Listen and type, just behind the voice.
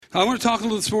I want to talk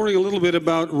this morning a little bit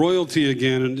about royalty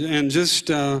again, and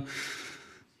just I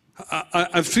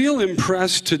feel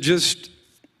impressed to just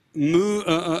move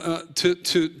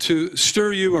to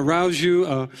stir you, arouse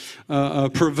you,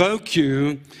 provoke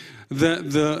you.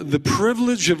 That the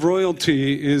privilege of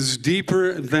royalty is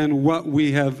deeper than what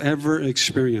we have ever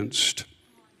experienced.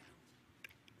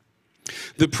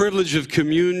 The privilege of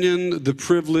communion, the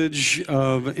privilege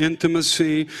of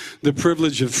intimacy, the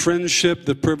privilege of friendship,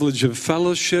 the privilege of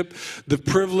fellowship, the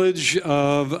privilege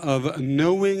of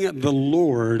knowing the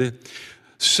Lord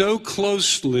so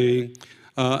closely.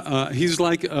 He's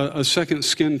like a second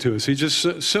skin to us. He's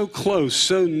just so close,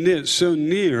 so knit, so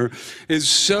near, is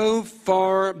so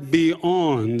far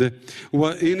beyond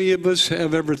what any of us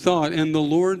have ever thought. And the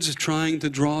Lord's trying to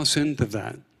draw us into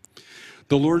that.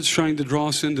 The Lord's trying to draw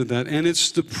us into that. And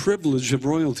it's the privilege of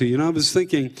royalty. You know, I was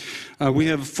thinking, we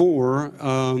have four,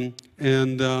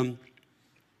 and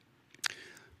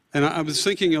I was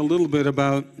thinking a little bit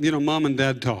about, mom and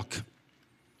dad talk.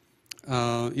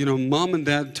 Mom and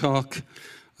dad talk,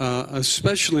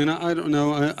 especially, and I don't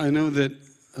know, I know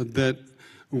that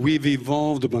we've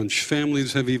evolved a bunch.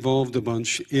 Families have evolved a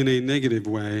bunch in a negative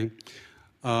way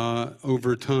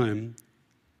over time.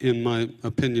 In my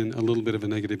opinion, a little bit of a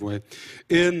negative way,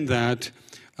 in that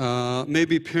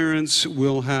maybe parents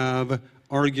will have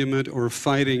argument or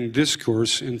fighting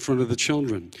discourse in front of the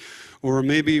children. Or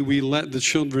maybe we let the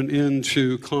children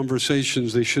into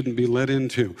conversations they shouldn't be let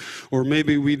into. Or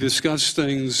maybe we discuss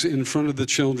things in front of the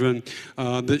children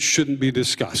that shouldn't be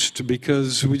discussed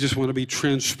because we just want to be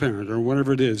transparent or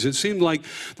whatever it is. It seemed like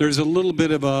there's a little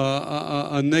bit of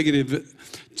a negative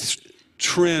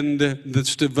trend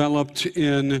that's developed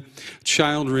in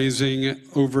child raising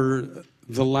over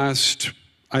the last,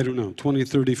 20,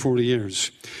 30, 40 years.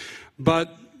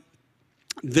 But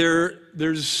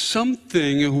there's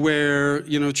something where,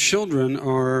 children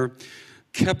are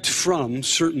kept from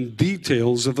certain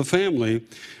details of a family,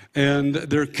 and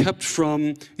they're kept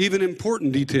from even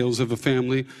important details of a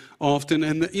family often,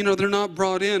 and they're not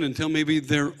brought in until maybe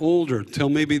they're older, till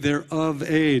maybe they're of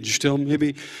age, so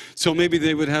maybe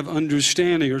they would have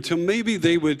understanding, or till maybe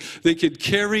they could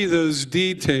carry those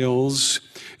details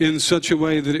in such a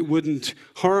way that it wouldn't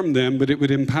harm them, but it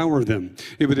would empower them.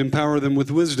 It would empower them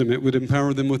with wisdom. It would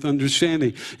empower them with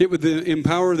understanding. It would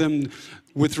empower them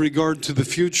with regard to the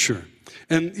future.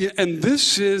 And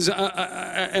this is,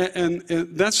 and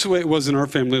that's the way it was in our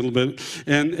family a little bit.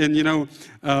 And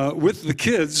with the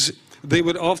kids, they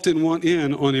would often want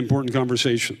in on important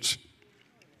conversations,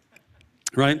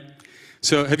 right?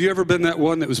 So have you ever been that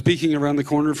one that was peeking around the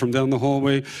corner from down the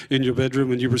hallway in your bedroom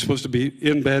when you were supposed to be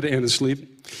in bed and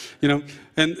asleep?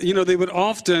 And they would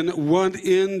often want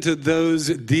into those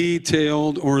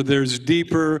detailed, or those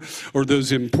deeper, or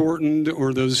those important,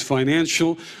 or those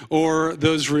financial, or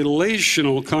those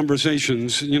relational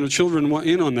conversations. Children want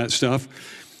in on that stuff,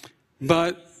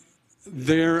 but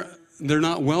they're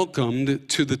not welcomed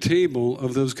to the table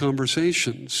of those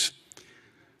conversations.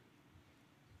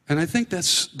 And I think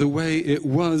that's the way it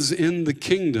was in the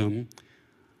kingdom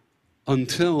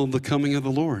until the coming of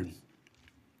the Lord.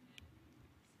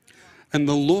 And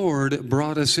the Lord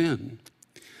brought us in.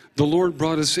 The Lord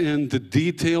brought us into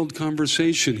detailed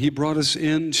conversation. He brought us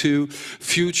into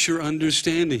future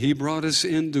understanding. He brought us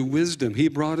into wisdom. He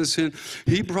brought us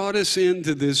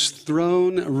into this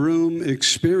throne room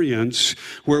experience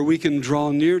where we can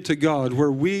draw near to God,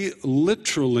 where we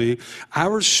literally,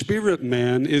 our spirit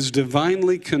man is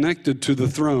divinely connected to the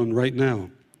throne right now.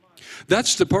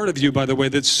 That's the part of you, by the way,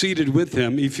 that's seated with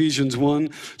him, Ephesians 1,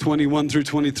 21 through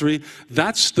 23.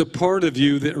 That's the part of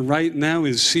you that right now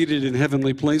is seated in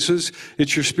heavenly places.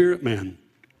 It's your spirit man.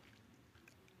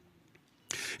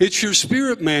 It's your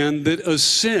spirit man that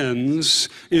ascends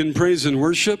in praise and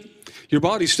worship. Your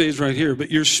body stays right here,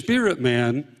 but your spirit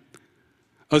man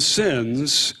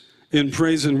ascends in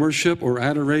praise and worship or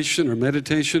adoration or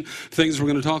meditation, things we're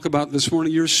going to talk about this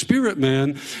morning. Your spirit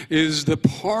man is the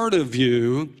part of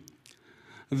you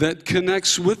that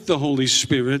connects with the Holy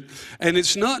Spirit. And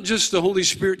it's not just the Holy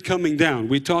Spirit coming down.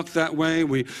 We talk that way.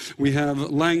 We have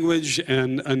language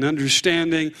and an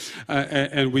understanding,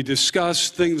 and we discuss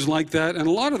things like that. And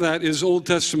a lot of that is Old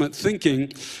Testament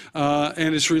thinking,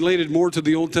 and it's related more to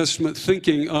the Old Testament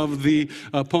thinking of the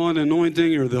upon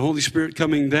anointing or the Holy Spirit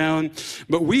coming down.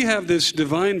 But we have this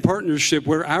divine partnership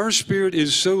where our spirit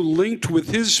is so linked with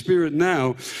his spirit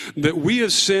now that we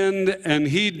ascend and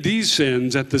he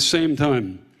descends at the same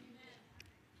time.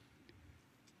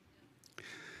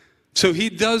 So he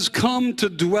does come to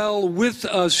dwell with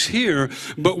us here,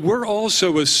 but we're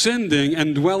also ascending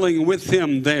and dwelling with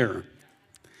him there.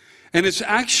 And it's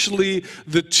actually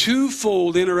the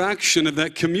twofold interaction of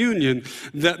that communion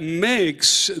that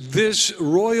makes this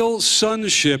royal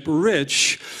sonship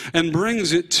rich and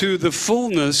brings it to the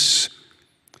fullness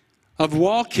of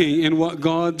walking in what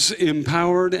God's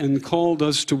empowered and called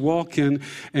us to walk in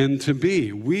and to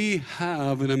be. We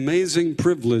have an amazing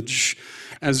privilege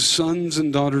as sons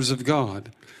and daughters of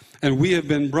God. And we have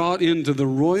been brought into the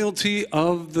royalty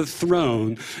of the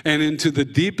throne and into the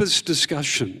deepest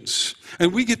discussions.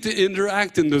 And we get to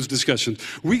interact in those discussions.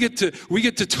 We get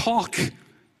to talk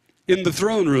in the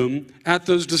throne room at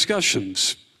those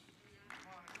discussions.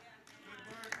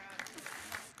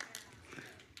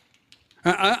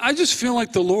 I just feel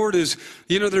like the Lord is,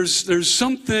 there's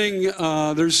something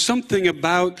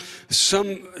about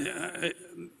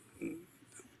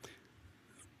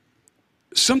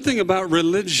something about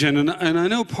religion, and I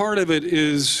know part of it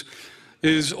is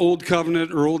Old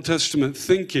Covenant or Old Testament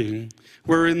thinking,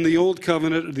 where in the Old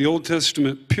Covenant, or the Old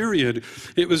Testament period,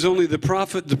 it was only the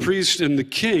prophet, the priest, and the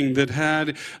king that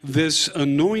had this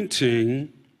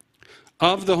anointing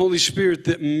of the Holy Spirit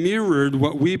that mirrored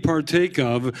what we partake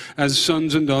of as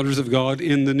sons and daughters of God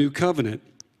in the New Covenant.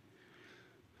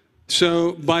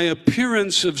 So by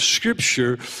appearance of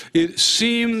Scripture, it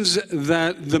seems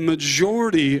that the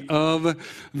majority of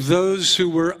those who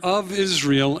were of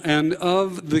Israel and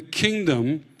of the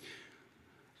kingdom,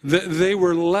 that they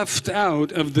were left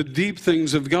out of the deep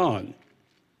things of God.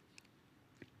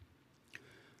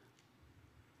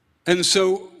 And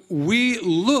so we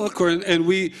look, and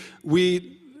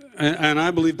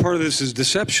I believe part of this is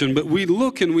deception, but we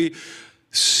look and we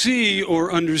see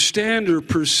or understand or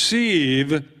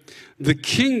perceive the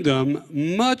kingdom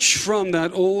much from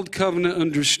that old covenant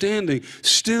understanding.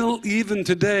 Still, even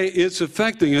today, it's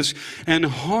affecting us and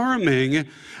harming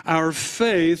our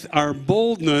faith, our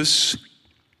boldness,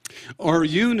 our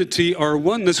unity, our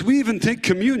oneness. We even take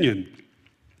communion.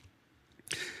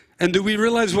 And do we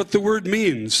realize what the word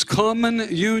means? Common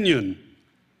union.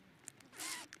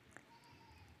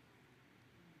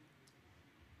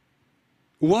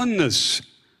 Oneness.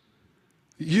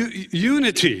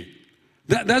 Unity.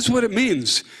 That's what it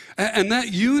means. And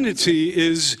that unity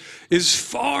is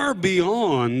far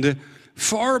beyond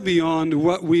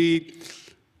what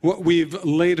we've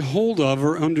laid hold of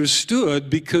or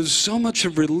understood, because so much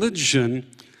of religion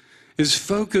is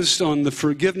focused on the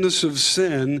forgiveness of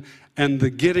sin and the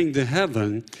getting to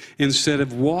heaven instead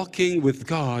of walking with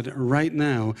God right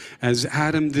now as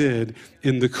Adam did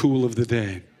in the cool of the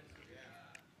day.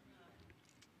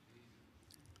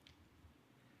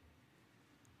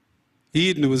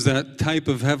 Eden was that type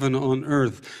of heaven on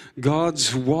earth.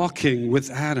 God's walking with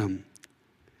Adam.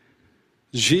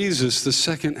 Jesus, the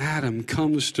second Adam,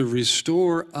 comes to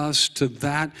restore us to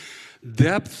that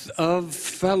depth of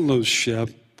fellowship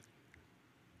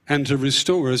and to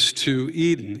restore us to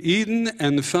Eden. Eden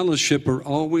and fellowship are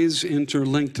always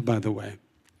interlinked, by the way.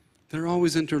 They're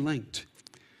always interlinked.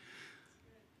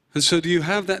 And so do you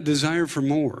have that desire for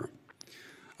more?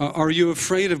 Are you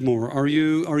afraid of more? Are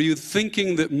you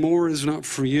thinking that more is not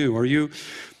for you? Are you,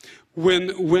 when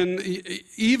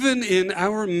even in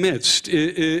our midst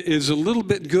is a little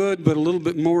bit good, but a little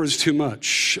bit more is too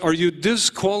much? Are you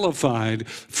disqualified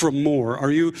from more?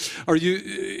 Are you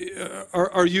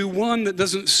one that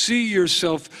doesn't see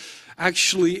yourself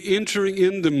actually entering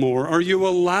into more? Are you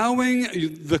allowing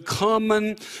the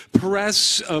common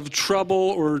press of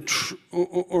trouble or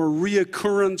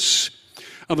reoccurrence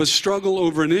of a struggle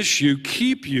over an issue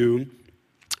keep you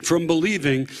from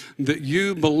believing that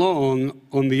you belong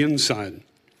on the inside,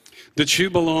 that you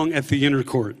belong at the inner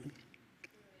court?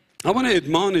 I want to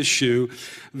admonish you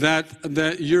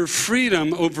that your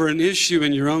freedom over an issue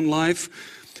in your own life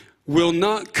will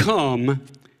not come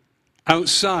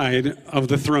outside of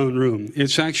the throne room.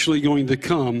 It's actually going to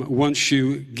come once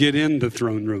you get in the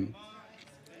throne room.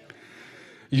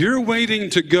 You're waiting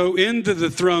to go into the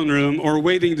throne room or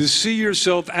waiting to see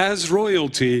yourself as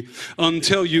royalty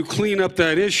until you clean up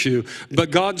that issue.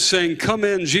 But God's saying, come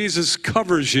in. Jesus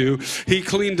covers you. He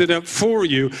cleaned it up for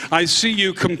you. I see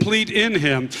you complete in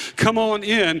Him. Come on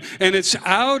in. And it's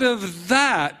out of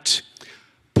that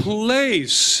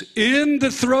place in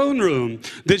the throne room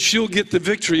that you'll get the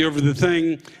victory over the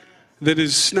thing that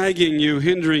is snagging you,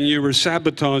 hindering you, or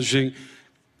sabotaging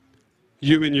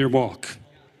you in your walk.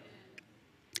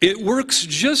 It works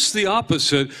just the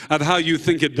opposite of how you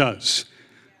think it does.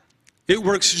 It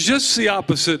works just the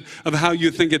opposite of how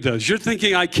you think it does. You're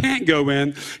thinking, I can't go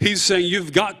in. He's saying,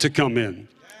 you've got to come in.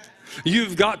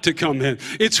 You've got to come in.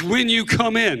 It's when you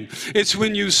come in. It's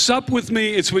when you sup with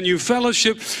me. It's when you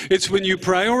fellowship. It's when you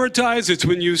prioritize. It's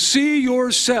when you see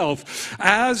yourself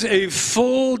as a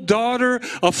full daughter,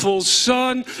 a full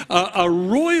son, a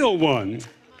royal one.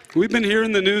 We've been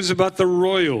hearing the news about the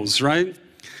royals, right?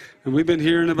 And we've been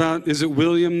hearing about, is it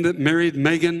William that married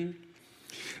Meghan?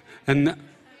 And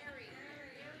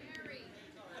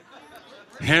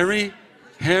Harry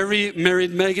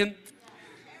married Meghan.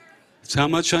 That's how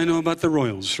much I know about the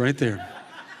royals, right there.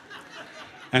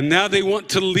 And now they want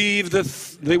to leave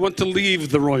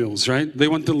the royals, right? They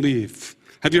want to leave.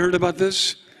 Have you heard about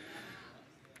this?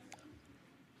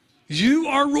 You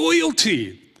are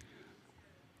royalty.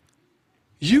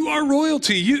 You are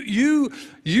royalty.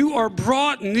 You are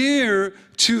brought near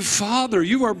to Father.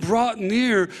 You are brought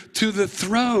near to the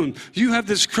throne. You have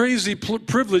this crazy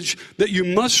privilege that you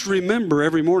must remember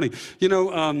every morning. You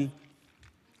know,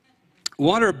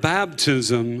 water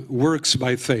baptism works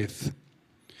by faith.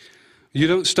 You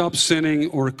don't stop sinning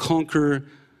or conquer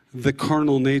the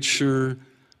carnal nature,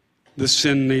 the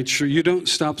sin nature. You don't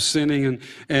stop sinning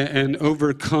and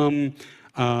overcome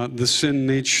the sin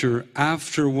nature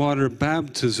after water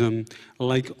baptism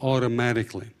like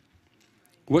automatically.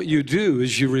 What you do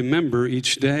is you remember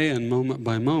each day and moment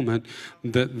by moment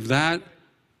that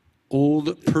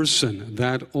old person,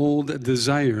 that old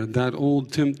desire, that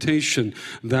old temptation,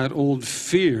 that old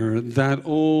fear, that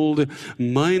old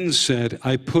mindset,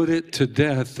 I put it to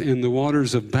death in the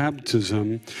waters of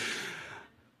baptism.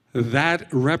 That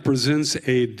represents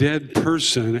a dead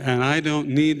person, and I don't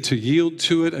need to yield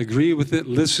to it, agree with it,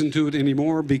 listen to it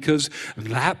anymore, because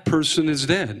that person is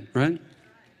dead, right?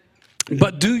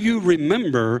 But do you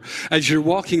remember, as you're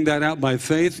walking that out by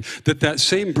faith, that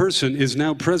same person is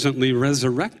now presently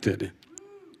resurrected?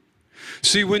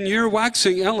 See, when you're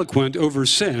waxing eloquent over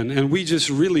sin, and we just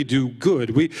really do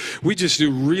good, we just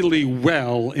do really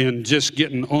well in just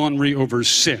getting ornery over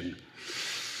sin.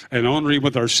 And ornery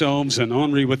with ourselves and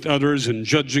ornery with others and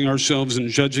judging ourselves and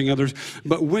judging others.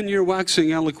 But when you're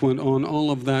waxing eloquent on all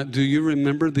of that, do you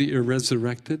remember that you're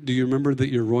resurrected? Do you remember that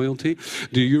you're royalty?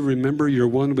 Do you remember you're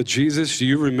one with Jesus? Do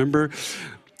you remember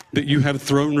that you have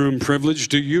throne room privilege?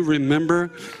 Do you remember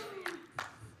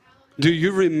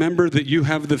that you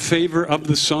have the favor of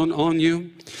the Son on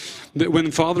you? That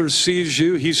when Father sees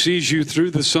you, he sees you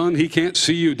through the Son. He can't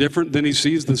see you different than he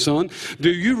sees the Son. Do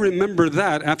you remember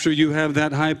that after you have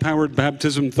that high-powered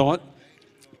baptism thought?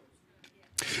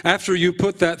 After you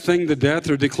put that thing to death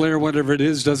or declare whatever it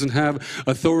is doesn't have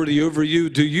authority over you,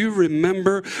 do you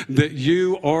remember that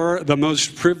you are the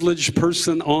most privileged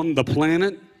person on the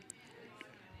planet?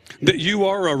 That you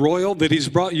are a royal, that he's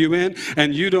brought you in,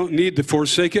 and you don't need to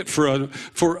forsake it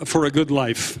for a good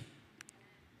life.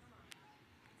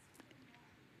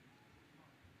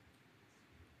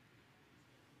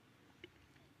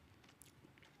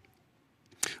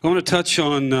 I want to touch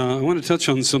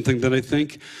on something that I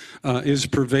think is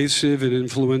pervasive and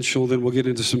influential. Then we'll get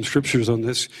into some scriptures on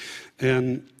this.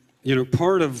 And you know,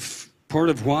 part of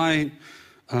why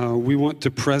we want to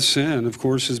press in, of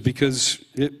course, is because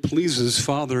it pleases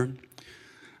Father.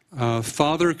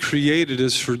 Father created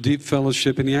us for deep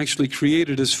fellowship, and he actually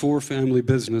created us for family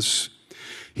business.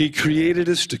 He created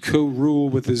us to co-rule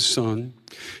with his Son.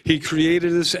 He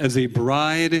created us as a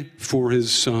bride for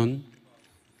his Son.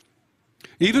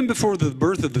 Even before the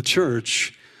birth of the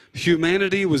church,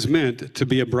 humanity was meant to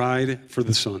be a bride for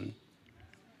the Son.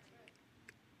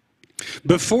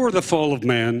 Before the fall of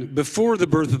man, before the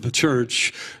birth of the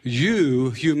church,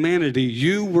 humanity,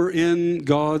 you were in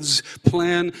God's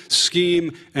plan,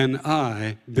 scheme, and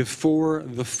eye before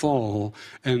the fall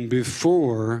and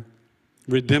before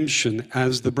redemption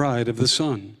as the bride of the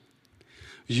Son.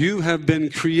 You have been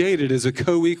created as a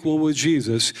co-equal with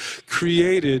Jesus,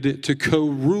 created to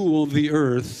co-rule the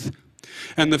earth.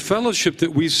 And the fellowship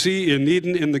that we see in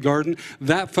Eden in the garden,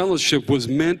 that fellowship was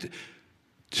meant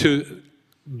to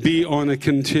be on a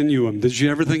continuum. Did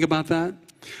you ever think about that?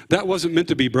 That wasn't meant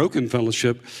to be broken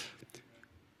fellowship.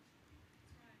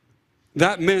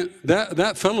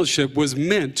 That fellowship was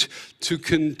meant to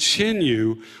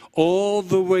continue all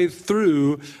the way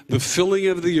through the filling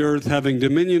of the earth, having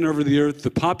dominion over the earth, the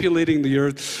populating the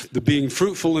earth, the being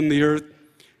fruitful in the earth.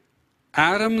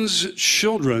 Adam's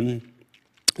children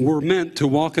were meant to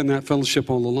walk in that fellowship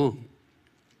all along.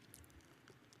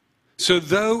 So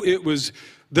though it was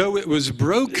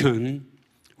broken,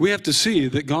 we have to see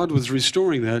that God was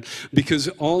restoring that, because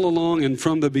all along and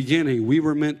from the beginning, we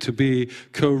were meant to be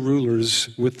co-rulers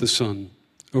with the Son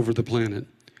over the planet.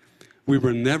 We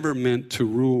were never meant to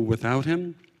rule without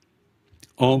him,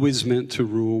 always meant to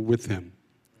rule with him.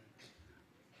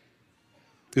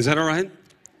 Is that all right?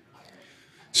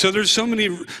 So there's so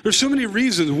many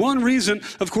reasons. One reason,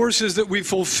 of course, is that we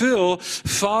fulfill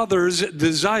Father's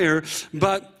desire,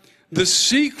 but the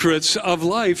secrets of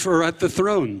life are at the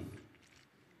throne.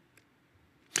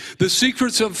 The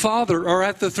secrets of Father are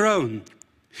at the throne.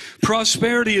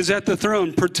 Prosperity is at the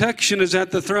throne. Protection is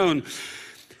at the throne.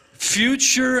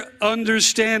 Future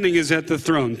understanding is at the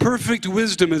throne. Perfect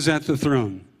wisdom is at the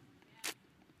throne.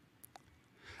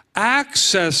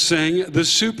 Accessing the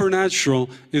supernatural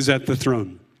is at the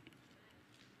throne.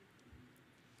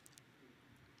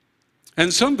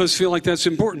 And some of us feel like that's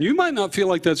important. You might not feel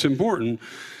like that's important,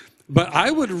 but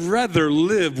I would rather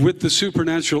live with the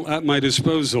supernatural at my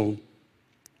disposal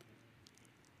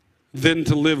than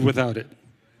to live without it.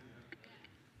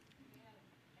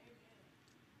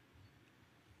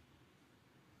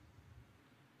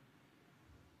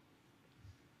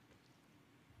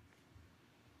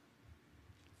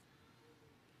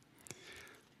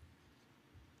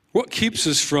 What keeps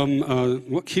us from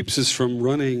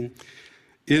running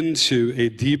into a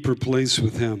deeper place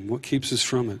with Him? What keeps us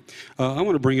from it? I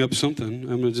want to bring up something.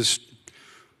 I'm going to just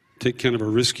take kind of a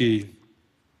risky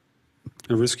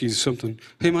something.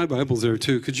 Hey, my Bible's there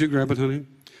too. Could you grab it, honey?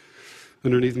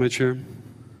 Underneath my chair.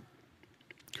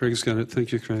 Craig's got it.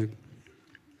 Thank you, Craig.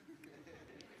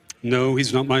 No,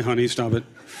 he's not my honey. Stop it.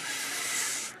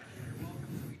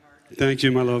 Thank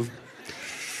you, my love.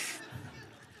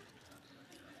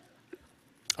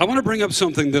 I want to bring up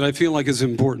something that I feel like is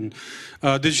important.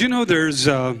 Did you know there's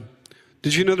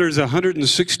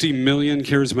 160 million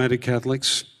charismatic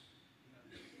Catholics?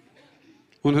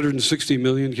 160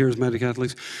 million charismatic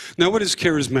Catholics. Now, what is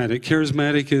charismatic?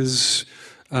 Charismatic is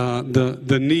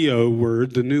the neo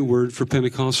word, the new word for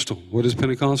Pentecostal. What is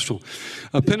Pentecostal?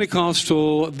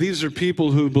 Pentecostal, these are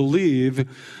people who believe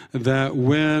that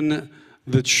when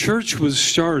the church was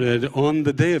started on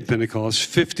the day of Pentecost,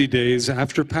 50 days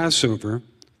after Passover,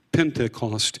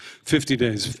 Pentecost, 50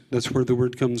 days. That's where the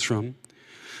word comes from.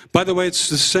 By the way, it's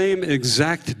the same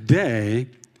exact day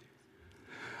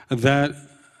that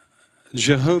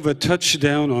Jehovah touched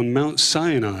down on Mount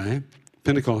Sinai,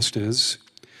 Pentecost is,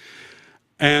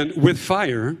 and with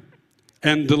fire,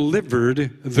 and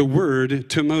delivered the word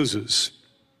to Moses.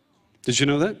 Did you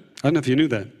know that? I don't know if you knew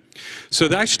that. So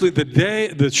actually the day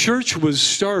the church was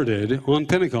started on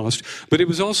Pentecost, but it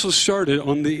was also started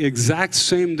on the exact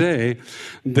same day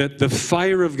that the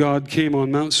fire of God came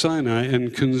on Mount Sinai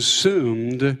and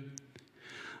consumed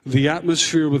the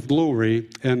atmosphere with glory,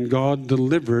 and God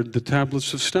delivered the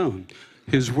tablets of stone,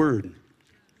 His word.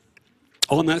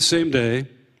 On that same day,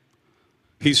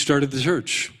 He started the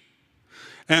church.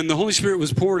 And the Holy Spirit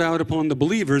was poured out upon the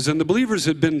believers, and the believers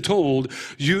had been told,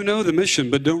 you know the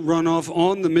mission, but don't run off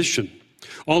on the mission.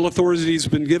 All authority has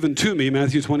been given to me,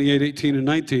 Matthew 28, 18 and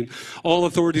 19. All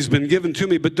authority has been given to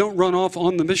me, but don't run off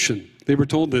on the mission. They were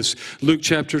told this, Luke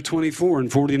chapter 24 and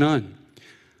 49.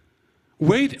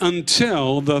 Wait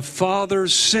until the Father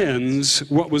sends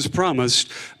what was promised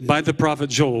by the prophet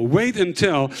Joel. Wait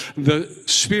until the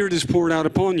Spirit is poured out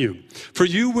upon you, for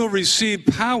you will receive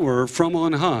power from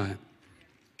on high.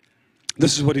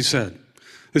 This is what He said.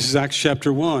 This is Acts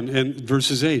chapter 1 and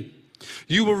verses 8.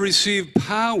 You will receive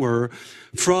power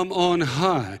from on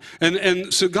high.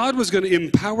 And so God was going to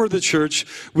empower the church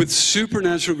with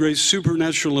supernatural grace,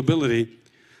 supernatural ability.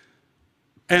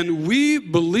 And we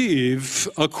believe,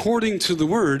 according to the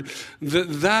Word,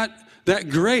 that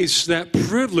grace, that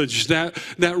privilege,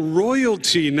 that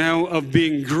royalty now of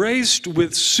being graced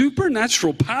with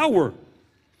supernatural power.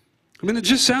 I mean, it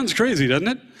just sounds crazy, doesn't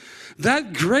it?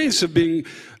 That grace of being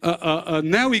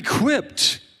now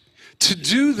equipped to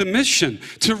do the mission,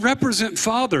 to represent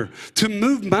Father, to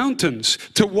move mountains,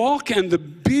 to walk and to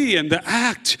be and to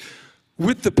act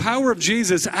with the power of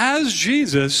Jesus as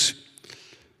Jesus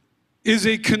is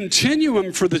a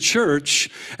continuum for the church,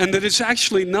 and that it's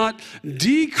actually not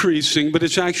decreasing, but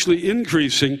it's actually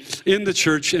increasing in the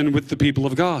church and with the people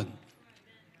of God.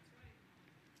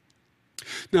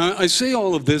 Now, I say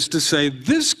all of this to say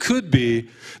there could be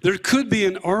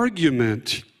an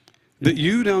argument that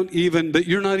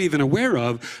you're not even aware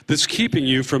of that's keeping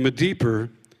you from a deeper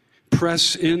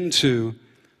press into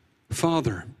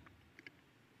Father.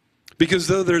 Because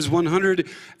though there's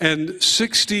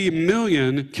 160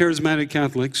 million charismatic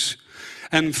Catholics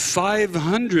and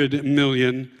 500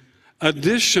 million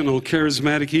additional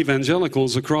charismatic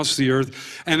evangelicals across the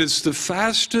earth, and it's the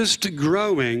fastest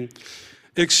growing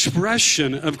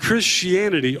expression of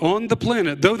Christianity on the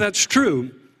planet, though that's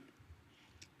true,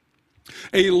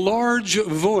 a large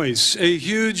voice, a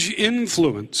huge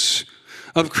influence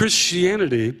of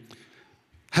Christianity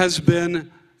has been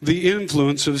the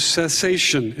influence of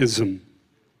cessationism.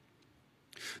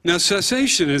 Now,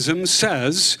 cessationism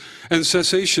says, and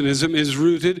cessationism is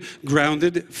rooted,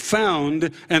 grounded, found,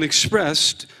 and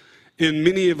expressed in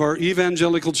many of our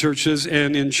evangelical churches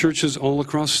and in churches all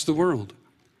across the world.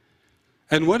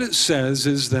 And what it says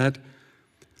is that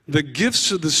the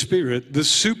gifts of the Spirit, the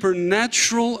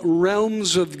supernatural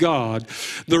realms of God,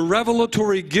 the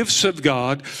revelatory gifts of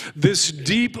God, this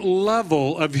deep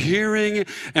level of hearing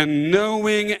and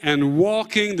knowing and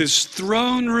walking, this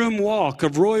throne room walk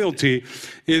of royalty,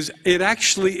 it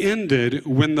actually ended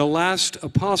when the last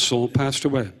apostle passed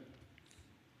away.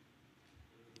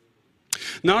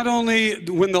 Not only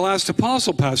when the last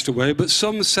apostle passed away, but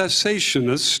some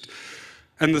cessationists,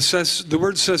 and the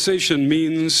word cessation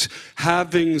means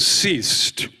having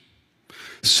ceased.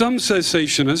 Some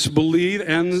cessationists believe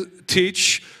and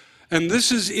teach, and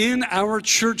this is in our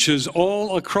churches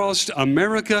all across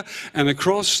America and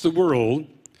across the world,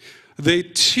 they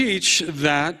teach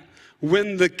that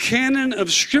when the canon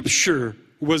of Scripture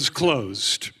was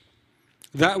closed,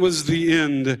 that was the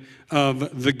end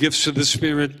of the gifts of the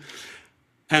Spirit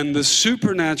and the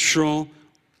supernatural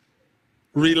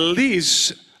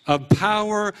release of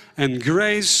power and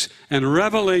grace and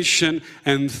revelation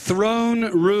and throne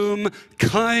room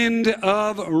kind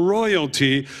of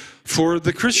royalty for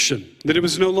the Christian, that it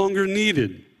was no longer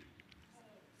needed.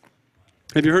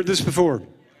 Have you heard this before?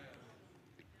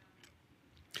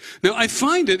 Now, I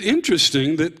find it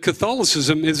interesting that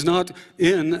Catholicism is not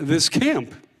in this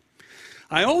camp.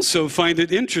 I also find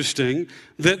it interesting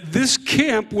that this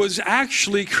camp was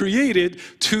actually created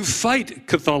to fight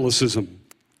Catholicism.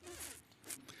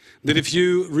 That if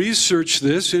you research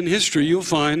this in history, you'll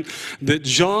find that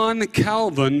John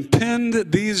Calvin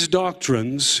penned these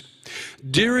doctrines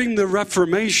during the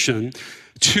Reformation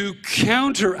to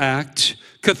counteract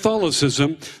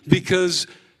Catholicism, because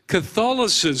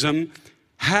Catholicism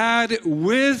had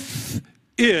with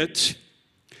it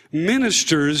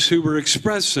ministers who were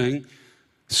expressing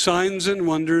signs and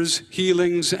wonders,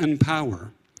 healings, and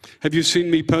power. Have you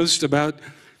seen me post about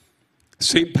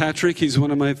St. Patrick? He's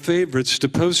one of my favorites to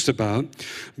post about,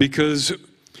 because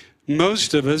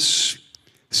most of us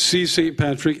see St.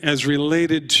 Patrick as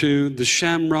related to the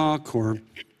shamrock, or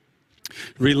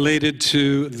related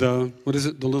to the,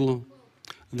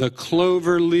 the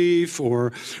clover leaf,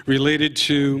 or related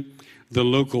to the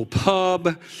local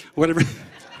pub, whatever.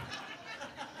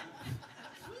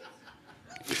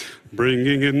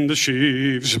 Bringing in the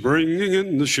sheaves, bringing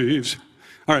in the sheaves.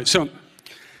 All right, so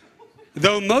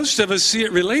though most of us see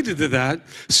it related to that,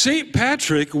 St.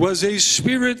 Patrick was a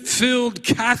Spirit-filled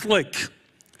Catholic.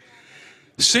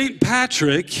 St.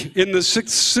 Patrick, in the 6th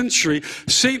century,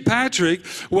 St. Patrick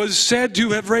was said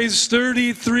to have raised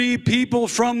 33 people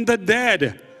from the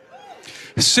dead.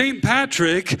 St.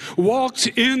 Patrick walked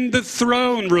in the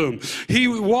throne room. He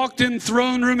walked in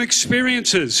throne room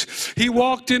experiences. He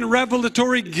walked in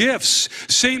revelatory gifts.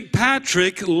 St.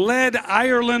 Patrick led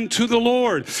Ireland to the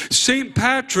Lord. St.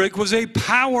 Patrick was a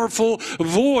powerful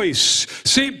voice.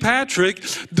 St. Patrick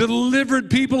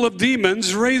delivered people of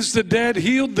demons, raised the dead,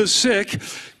 healed the sick,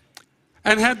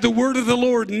 and had the word of the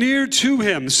Lord near to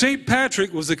him. St.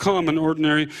 Patrick was a common,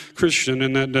 ordinary Christian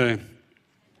in that day,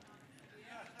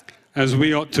 as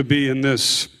we ought to be in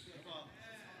this.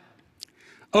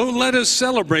 Oh, let us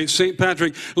celebrate St.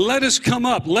 Patrick. Let us come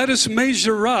up. Let us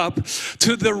measure up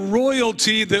to the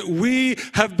royalty that we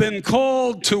have been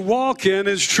called to walk in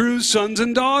as true sons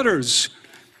and daughters.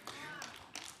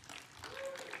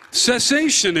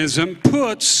 Cessationism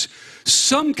puts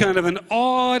some kind of an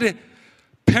odd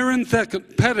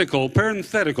parenthetical,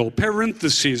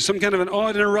 some kind of an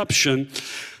odd interruption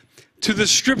to the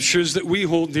scriptures that we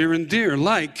hold near and dear,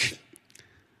 like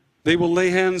they will lay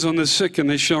hands on the sick and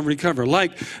they shall recover,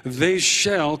 like they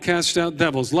shall cast out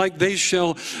devils, like they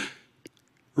shall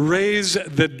raise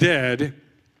the dead.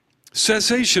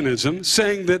 Cessationism,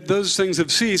 saying that those things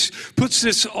have ceased, puts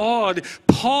this odd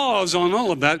pause on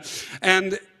all of that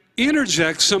and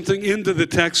interjects something into the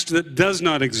text that does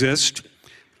not exist,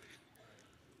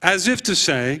 as if to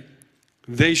say,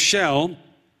 they shall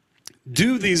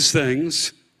do these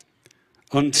things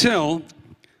until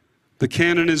the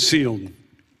canon is sealed,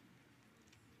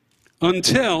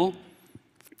 until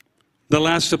the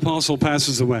last apostle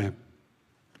passes away.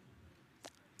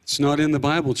 It's not in the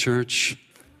Bible, church.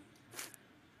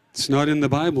 It's not in the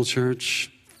Bible,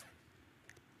 church.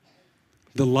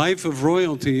 The life of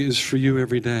royalty is for you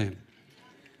every day.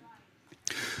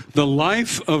 The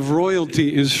life of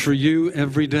royalty is for you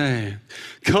every day.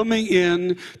 Coming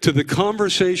in to the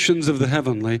conversations of the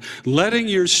heavenly, letting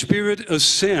your spirit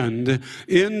ascend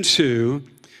into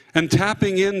and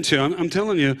tapping into, I'm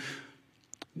telling you,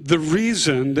 the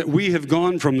reason that we have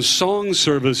gone from song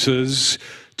services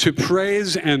to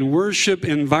praise and worship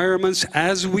environments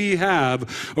as we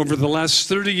have over the last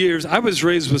 30 years. I was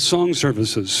raised with song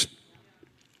services.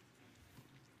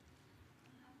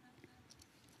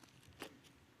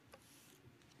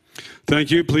 Thank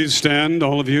you. Please stand,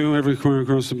 all of you, every corner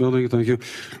across the building. Thank you.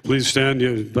 Please stand.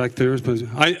 You back there.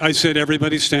 I said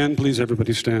everybody stand. Please,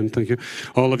 everybody stand. Thank you.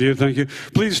 All of you, thank you.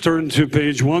 Please turn to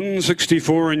page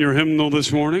 164 in your hymnal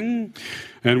this morning,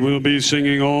 and we'll be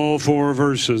singing all 4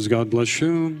 verses. God bless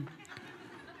you.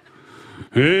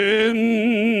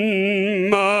 In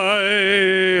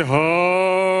my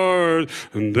heart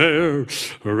there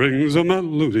rings a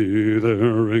melody, of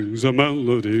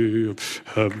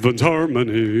heaven's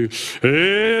harmony.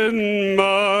 In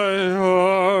my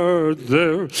heart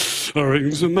there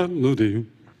rings a melody.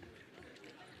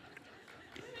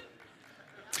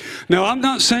 Now, I'm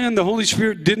not saying the Holy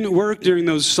Spirit didn't work during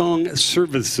those song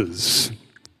services.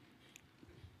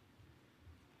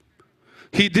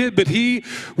 He did, but he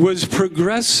was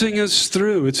progressing us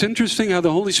through. It's interesting how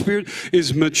the Holy Spirit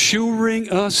is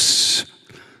maturing us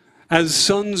as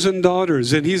sons and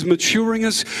daughters, and he's maturing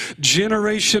us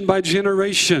generation by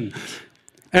generation.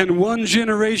 And one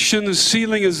generation's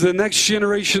ceiling is the next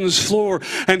generation's floor.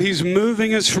 And he's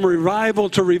moving us from revival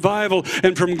to revival,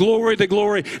 and from glory to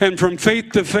glory, and from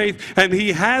faith to faith. And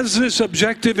he has this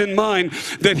objective in mind,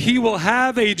 that he will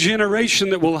have a generation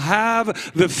that will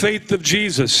have the faith of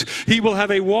Jesus. He will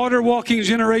have a water-walking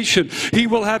generation. He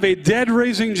will have a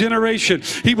dead-raising generation.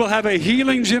 He will have a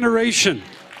healing generation.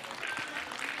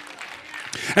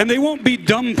 And they won't be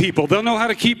dumb people. They'll know how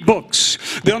to keep books.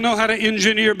 They'll know how to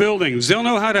engineer buildings. They'll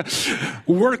know how to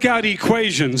work out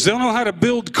equations. They'll know how to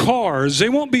build cars. They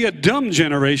won't be a dumb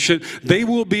generation. They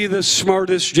will be the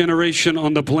smartest generation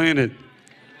on the planet.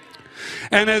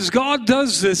 And as God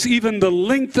does this, even the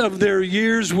length of their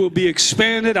years will be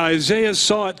expanded. Isaiah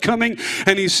saw it coming,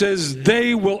 and he says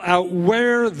they will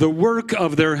outwear the work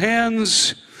of their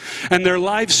hands, and their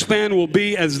lifespan will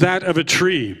be as that of a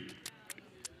tree.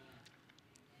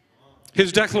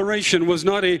 His declaration was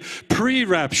not a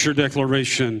pre-rapture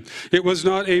declaration. It was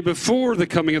not a before the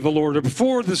coming of the Lord, or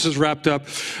before this is wrapped up.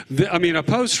 A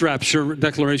post-rapture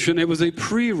declaration. It was a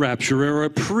pre-rapture, or a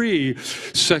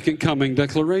pre-second coming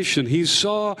declaration. He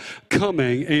saw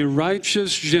coming a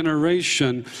righteous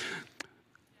generation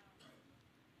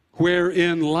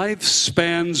wherein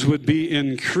lifespans would be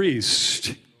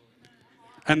increased,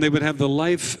 and they would have the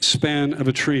lifespan of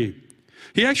a tree.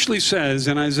 He actually says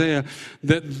in Isaiah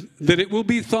that it will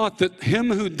be thought that him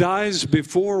who dies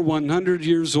before 100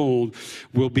 years old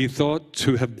will be thought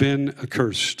to have been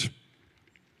accursed.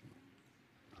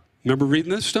 Remember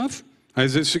reading this stuff?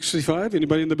 Isaiah 65?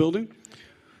 Anybody in the building?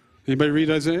 Anybody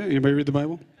read Isaiah? Anybody read the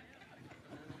Bible?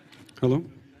 Hello?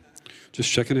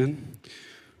 Just checking in.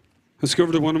 Let's go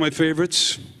over to one of my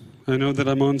favorites. I know that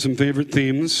I'm on some favorite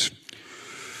themes.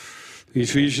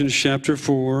 Ephesians chapter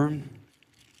 4.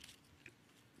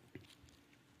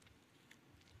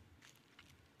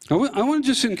 I want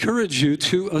to just encourage you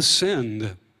to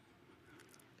ascend.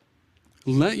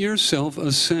 Let yourself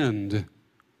ascend.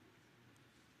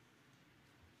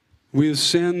 We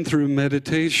ascend through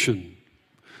meditation.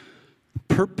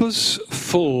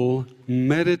 Purposeful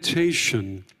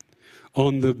meditation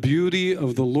on the beauty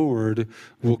of the Lord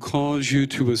will cause you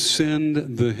to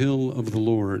ascend the hill of the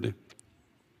Lord.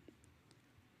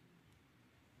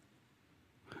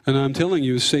 And I'm telling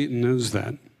you, Satan knows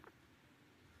that.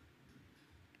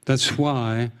 That's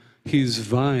why he's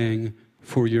vying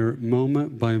for your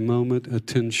moment-by-moment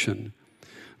attention.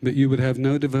 That you would have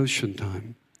no devotion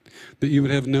time. That you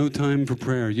would have no time for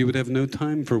prayer. You would have no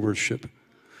time for worship.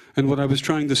 And what I was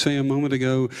trying to say a moment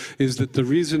ago is that the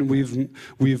reason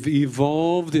we've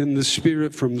evolved in the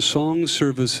Spirit from song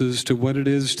services to what it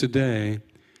is today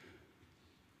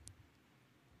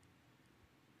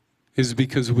is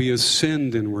because we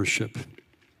ascend in worship.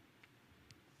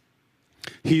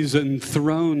 He's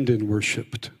enthroned and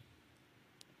worshiped.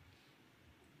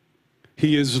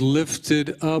 He is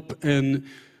lifted up and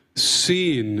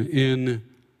seen in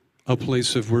a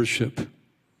place of worship.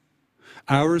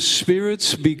 Our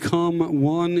spirits become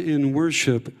one in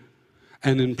worship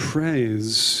and in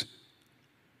praise.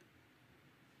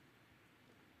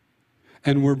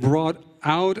 And we're brought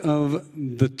out of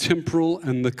the temporal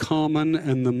and the common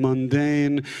and the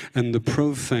mundane and the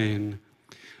profane.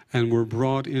 And we're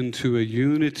brought into a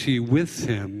unity with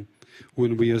him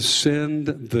when we ascend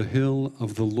the hill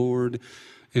of the Lord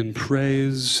in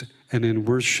praise and in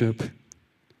worship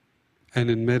and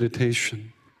in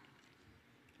meditation.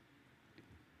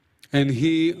 And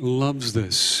he loves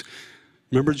this.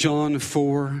 Remember John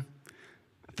 4?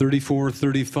 34,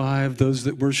 35, those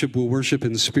that worship will worship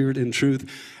in spirit and truth.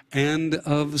 And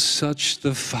of such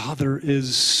the Father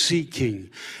is seeking.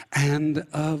 And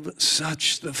of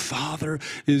such the Father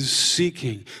is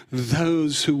seeking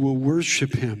those who will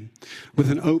worship him with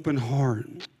an open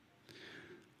heart,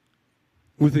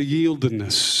 with a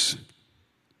yieldedness.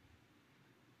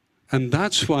 And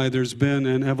that's why there's been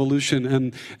an evolution,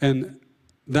 and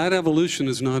that evolution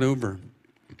is not over.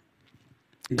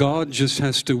 God just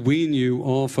has to wean you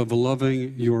off of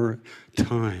loving your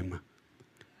time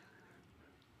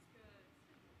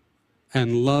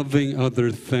and loving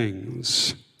other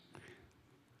things,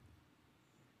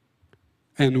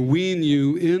 and wean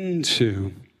you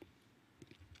into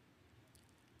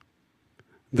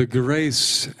the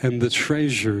grace and the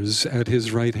treasures at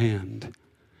his right hand.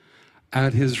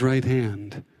 At his right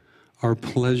hand are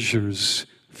pleasures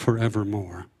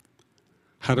forevermore.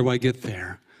 How do I get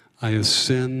there? I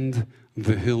ascend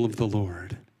the hill of the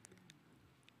Lord.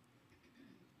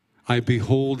 I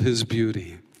behold his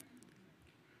beauty.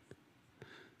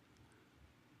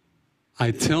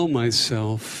 I tell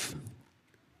myself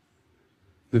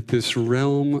that this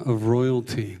realm of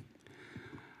royalty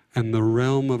and the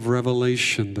realm of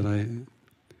revelation that I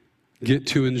get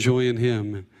to enjoy in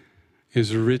him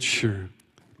is richer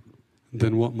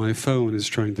than what my phone is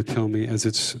trying to tell me as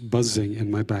it's buzzing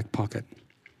in my back pocket,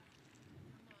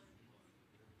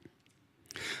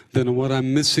 than what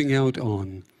I'm missing out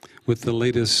on with the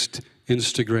latest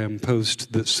Instagram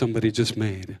post that somebody just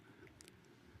made.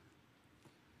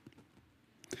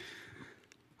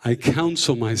 I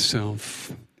counsel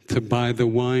myself to buy the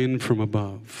wine from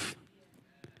above,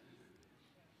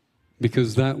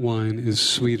 because that wine is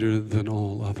sweeter than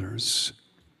all others.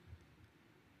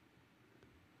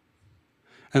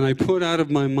 And I put out of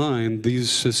my mind these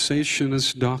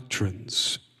cessationist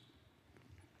doctrines.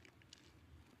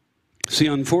 See,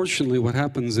 unfortunately, what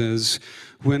happens is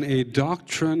when a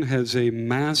doctrine has a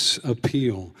mass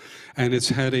appeal and it's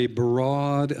had a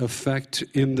broad effect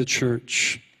in the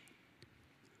church,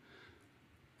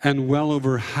 and well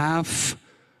over half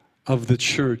of the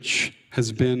church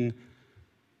has been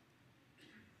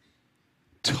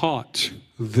taught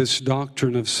this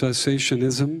doctrine of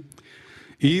cessationism,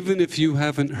 even if you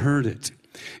haven't heard it,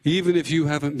 even if you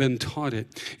haven't been taught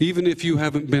it, even if you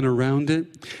haven't been around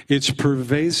it, its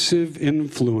pervasive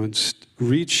influence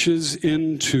reaches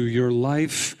into your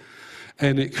life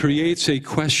and it creates a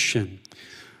question.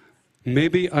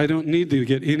 Maybe I don't need to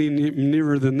get any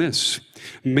nearer than this.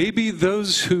 Maybe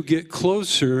those who get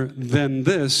closer than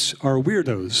this are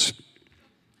weirdos.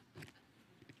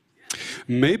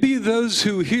 Maybe those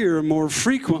who hear more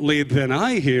frequently than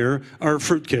I hear are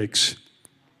fruitcakes.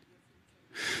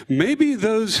 Maybe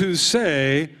those who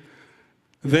say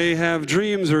they have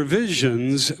dreams or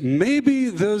visions,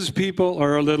 maybe those people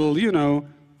are a little,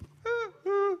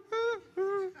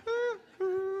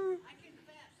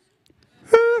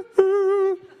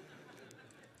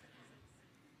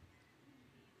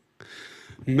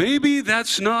 maybe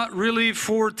that's not really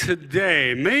for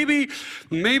today.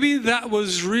 Maybe that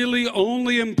was really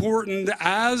only important,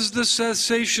 as the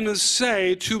cessationists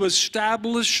say, to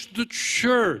establish the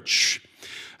church.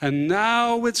 And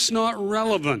now it's not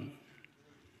relevant.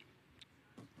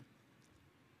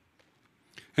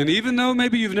 And even though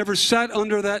maybe you've never sat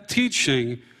under that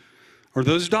teaching or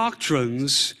those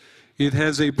doctrines, it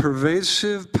has a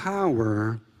pervasive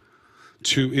power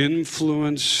to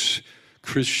influence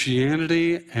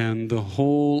Christianity and the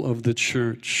whole of the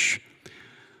church.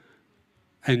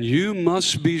 And you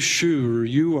must be sure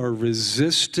you are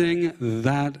resisting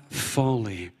that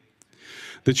folly,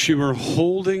 that you are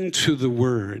holding to the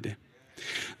word,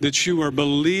 that you are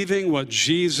believing what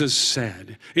Jesus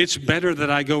said. It's better that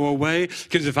I go away,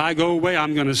 because if I go away,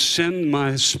 I'm going to send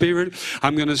my Spirit.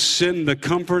 I'm going to send the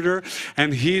Comforter,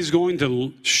 and he's going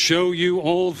to show you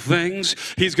all things.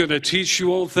 He's going to teach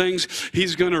you all things.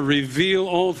 He's going to reveal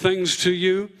all things to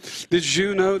you. Did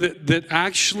you know that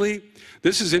actually,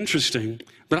 this is interesting,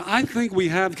 but I think we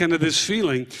have kind of this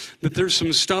feeling that there's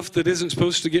some stuff that isn't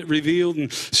supposed to get revealed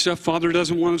and stuff Father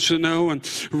doesn't want us to know. And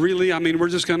really, we're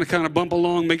just going to kind of bump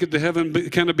along, make it to heaven,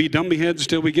 kind of be dummy heads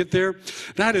till we get there.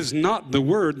 That is not the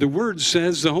Word. The Word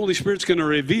says the Holy Spirit's going to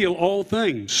reveal all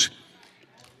things.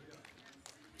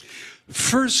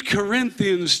 1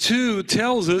 Corinthians 2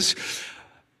 tells us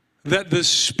that the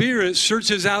Spirit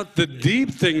searches out the deep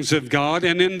things of God.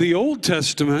 And in the Old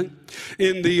Testament,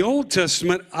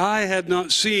 eye had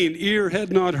not seen, ear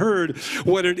had not heard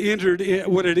what had entered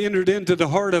into the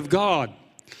heart of God.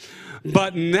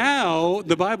 But now,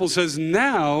 the Bible says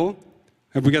now,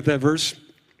 have we got that verse?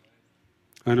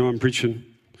 I know I'm preaching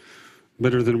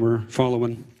better than we're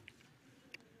following.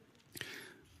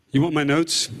 You want my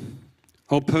notes?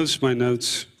 I'll post my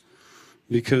notes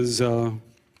because I'm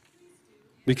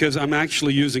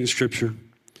actually using Scripture.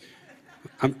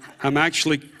 I'm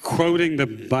actually quoting the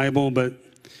Bible, but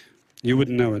you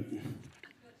wouldn't know it.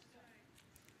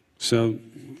 So,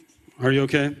 are you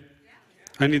okay?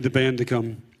 I need the band to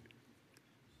come.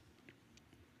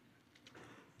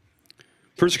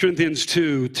 1 Corinthians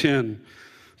 2:10.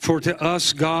 For to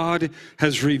us God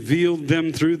has revealed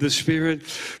them through the Spirit,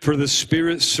 for the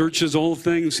Spirit searches all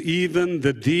things, even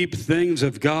the deep things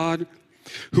of God.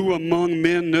 Who among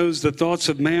men knows the thoughts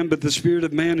of man, but the spirit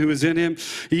of man who is in him?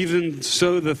 Even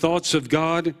so the thoughts of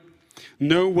God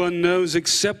no one knows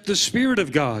except the Spirit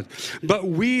of God. But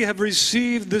we have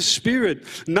received the Spirit,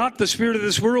 not the spirit of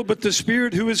this world, but the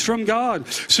Spirit who is from God,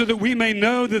 so that we may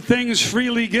know the things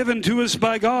freely given to us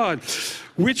by God.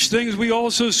 Which things we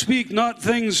also speak, not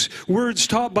words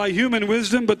taught by human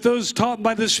wisdom, but those taught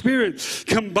by the Spirit,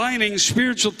 combining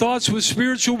spiritual thoughts with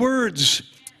spiritual words.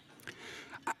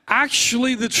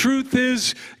 Actually, the truth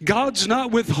is, God's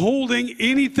not withholding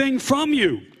anything from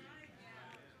you.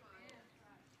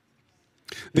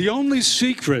 The only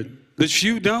secret that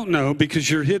you don't know, because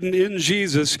you're hidden in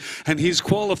Jesus and He's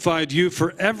qualified you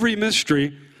for every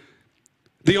mystery,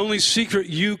 the only secret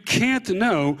you can't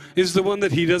know is the one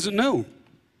that He doesn't know.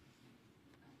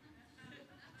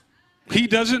 He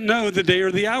doesn't know the day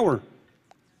or the hour.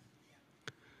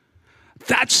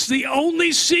 That's the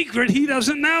only secret He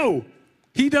doesn't know.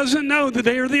 He doesn't know the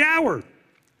day or the hour.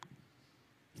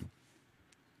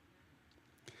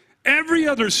 Every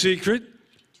other secret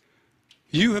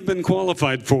you have been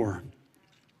qualified for.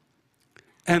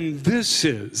 And this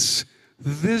is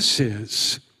the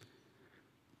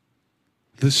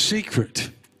secret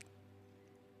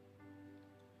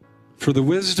for the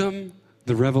wisdom,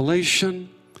 the revelation,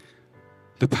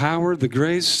 the power, the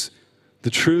grace, the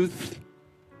truth,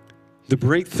 the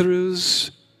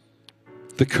breakthroughs,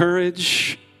 the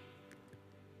courage.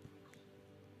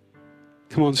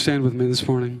 Come on, stand with me this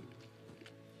morning.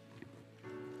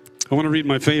 I want to read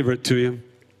my favorite to you.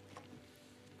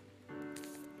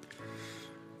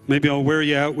 Maybe I'll wear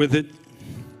you out with it.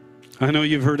 I know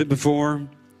you've heard it before.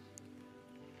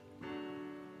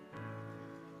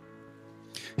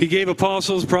 He gave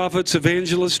apostles, prophets,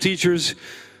 evangelists, teachers,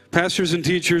 pastors and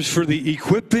teachers for the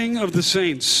equipping of the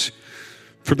saints,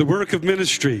 for the work of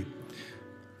ministry.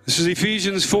 This is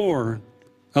Ephesians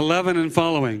 4:11 and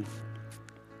following.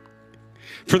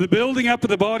 For the building up of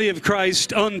the body of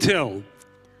Christ until.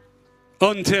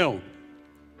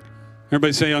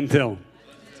 Everybody say until.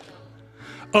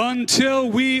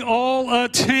 Until we all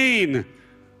attain.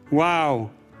 Wow.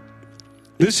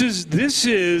 This is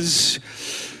the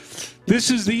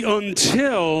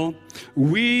until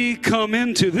we come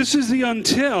into. This is the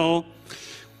until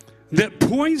that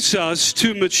points us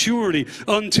to maturity,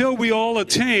 until we all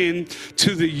attain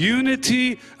to the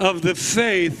unity of the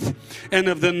faith and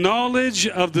of the knowledge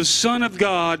of the Son of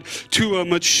God, to a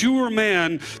mature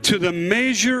man, to the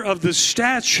measure of the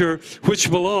stature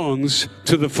which belongs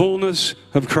to the fullness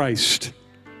of Christ.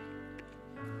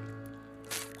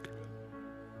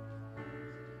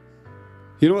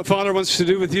 You know what Father wants to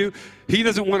do with you? He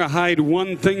doesn't want to hide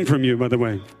one thing from you, by the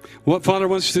way. What Father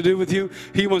wants to do with you?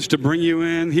 He wants to bring you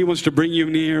in. He wants to bring you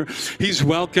near. He's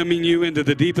welcoming you into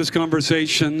the deepest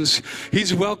conversations.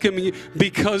 He's welcoming you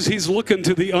because He's looking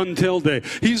to the until day.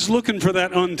 He's looking for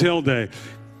that until day.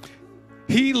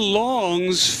 He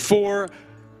longs for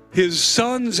His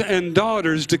sons and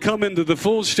daughters to come into the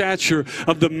full stature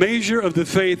of the measure of the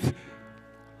faith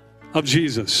of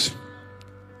Jesus.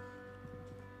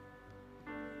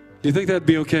 Do you think that'd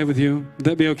be okay with you? Would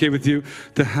that be okay with you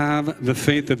to have the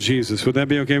faith of Jesus? Would that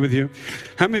be okay with you?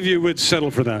 How many of you would settle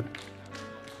for that?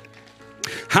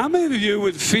 How many of you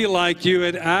would feel like you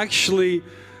were actually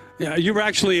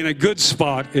in a good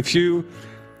spot if you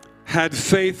had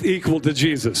faith equal to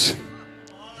Jesus?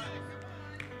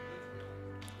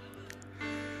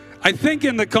 I think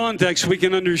in the context we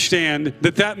can understand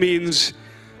that means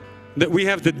that we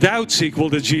have the doubts equal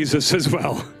to Jesus as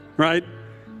well, right?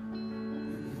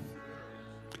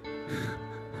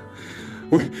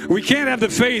 We can't have the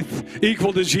faith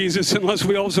equal to Jesus unless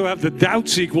we also have the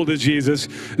doubts equal to Jesus.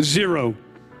 Zero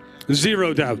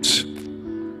doubts.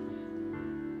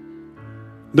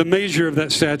 The measure of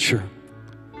that stature.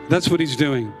 That's what He's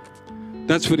doing.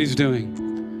 That's what He's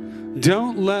doing.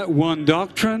 Don't let one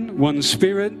doctrine, one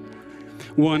spirit,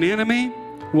 one enemy,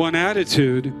 one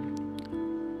attitude,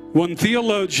 one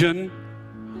theologian,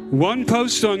 one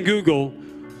post on Google,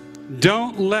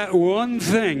 don't let one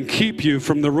thing keep you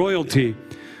from the royalty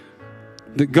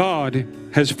that God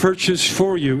has purchased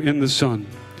for you in the Son.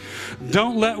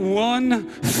 Don't let one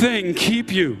thing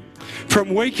keep you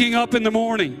from waking up in the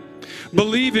morning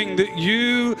believing that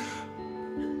you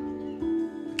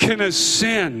can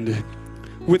ascend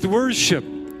with worship,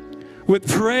 with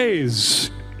praise,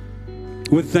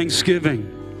 with thanksgiving,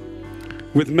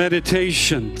 with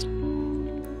meditation,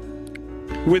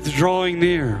 with drawing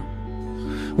near,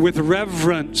 with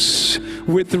reverence.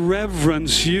 With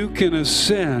reverence, you can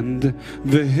ascend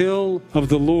the hill of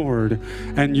the Lord,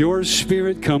 and your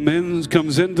spirit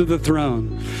comes into the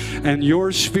throne, and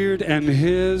your spirit and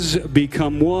His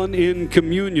become one in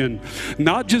communion,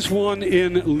 not just one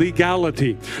in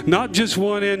legality, not just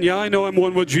one in, yeah, I know I'm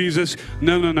one with Jesus.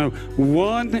 No, no, no.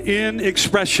 One in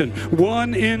expression,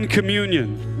 one in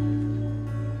communion.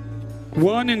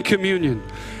 One in communion.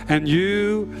 And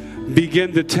you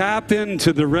begin to tap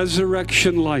into the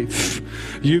resurrection life.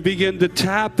 You begin to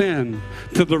tap in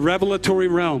to the revelatory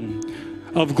realm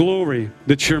of glory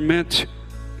that you're meant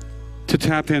to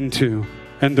tap into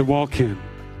and to walk in.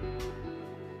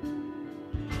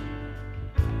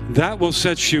 That will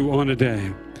set you on a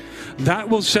day. That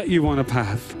will set you on a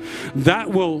path. That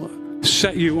will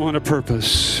set you on a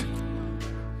purpose.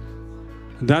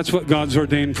 That's what God's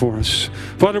ordained for us.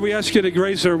 Father, we ask you to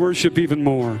grace our worship even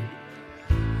more.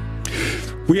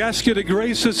 We ask you to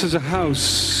grace us as a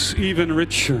house even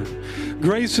richer.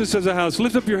 Grace us as a house.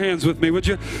 Lift up your hands with me, would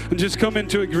you? And just come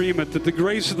into agreement that the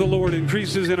grace of the Lord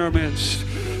increases in our midst.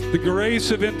 The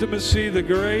grace of intimacy, the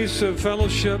grace of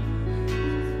fellowship,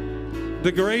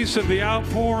 the grace of the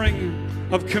outpouring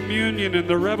of communion and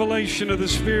the revelation of the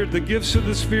Spirit, the gifts of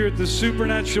the Spirit, the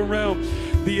supernatural realm,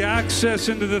 the access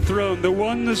into the throne, the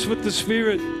oneness with the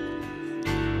Spirit.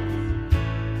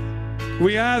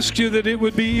 We ask you that it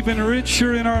would be even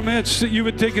richer in our midst, that you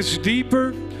would take us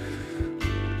deeper,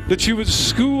 that you would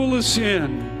school us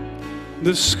in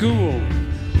the school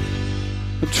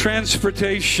of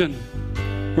transportation,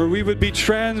 where we would be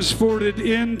transported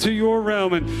into your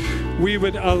realm and we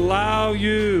would allow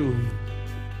you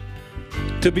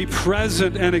to be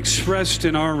present and expressed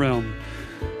in our realm.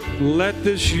 Let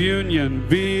this union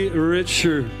be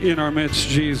richer in our midst,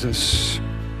 Jesus.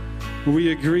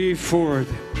 We agree for it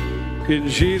in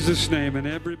Jesus' name. And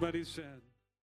everybody said,